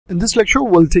In this lecture,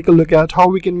 we'll take a look at how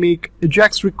we can make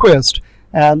AJAX request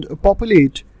and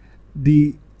populate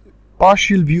the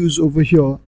partial views over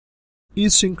here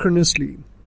asynchronously.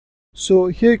 So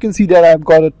here you can see that I've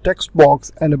got a text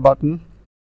box and a button.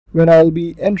 When I'll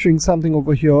be entering something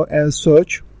over here as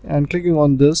search and clicking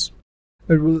on this,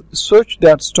 it will search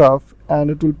that stuff and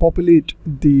it will populate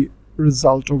the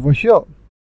result over here.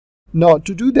 Now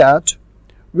to do that,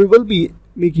 we will be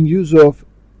making use of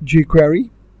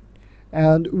jQuery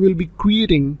and we'll be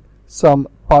creating some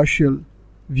partial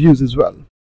views as well.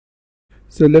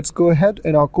 So let's go ahead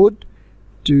in our code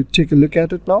to take a look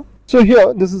at it now. So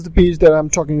here, this is the page that I'm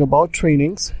talking about,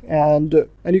 trainings, and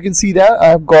you can see that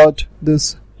I've got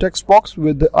this text box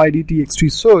with the ID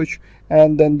txt search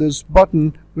and then this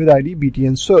button with ID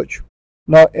btn search.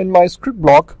 Now in my script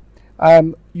block,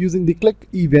 I'm using the click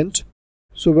event.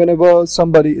 So whenever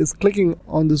somebody is clicking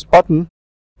on this button,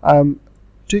 I'm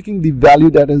taking the value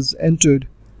that is entered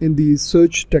in the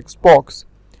search text box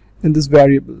in this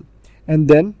variable. And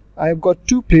then I've got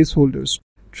two placeholders,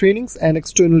 trainings and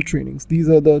external trainings. These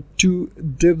are the two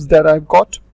divs that I've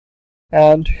got.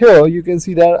 And here you can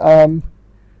see that I'm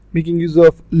making use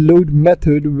of load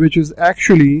method, which is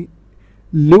actually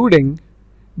loading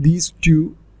these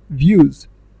two views,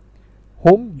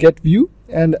 home get view,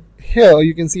 and here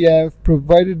you can see I have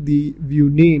provided the view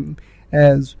name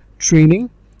as training,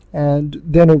 and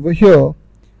then over here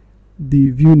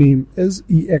the view name is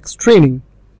EX training.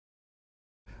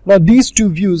 Now these two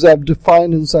views I've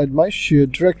defined inside my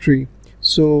shared directory.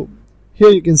 So here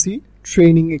you can see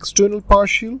training external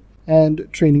partial and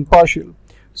training partial.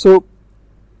 So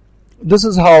this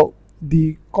is how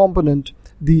the component,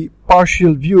 the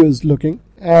partial view is looking,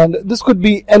 and this could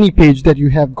be any page that you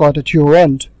have got at your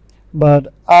end,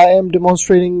 but I am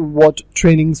demonstrating what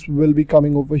trainings will be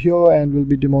coming over here and will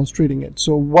be demonstrating it.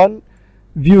 So one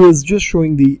view is just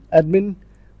showing the admin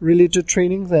related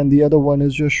trainings and the other one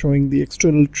is just showing the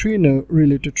external trainer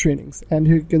related trainings. And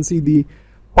here you can see the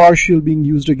partial being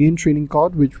used again, training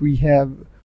card, which we have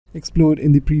explored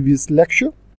in the previous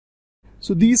lecture.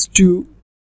 So these two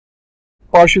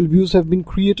partial views have been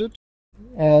created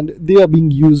and they are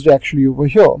being used actually over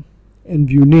here in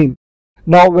view name.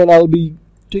 Now when I'll be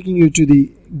taking you to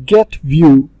the get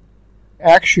view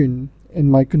action in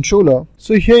my controller,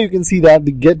 so here you can see that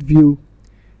the get view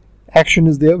action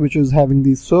is there, which is having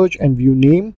the search and view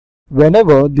name.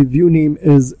 Whenever the view name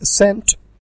is sent,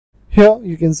 here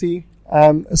you can see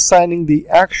I'm assigning the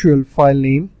actual file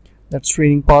name, that's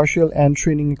training partial and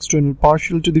training external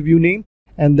partial, to the view name,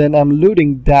 and then I'm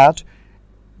loading that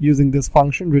using this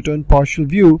function return partial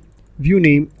view, view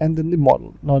name, and then the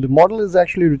model. Now the model is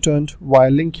actually returned via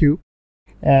link queue,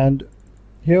 and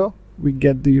here we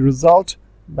get the result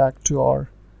back to our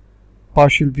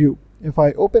partial view. If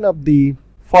I open up the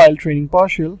file training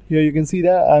partial, here you can see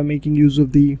that I'm making use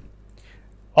of the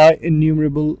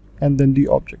IEnumerable and then the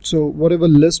object. So whatever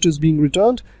list is being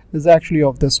returned is actually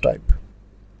of this type,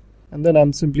 and then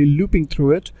I'm simply looping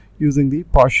through it using the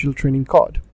partial training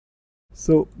card.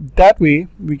 So that way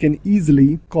we can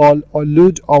easily call or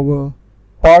load our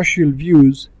partial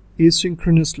views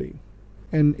asynchronously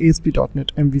in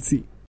ASP.NET MVC.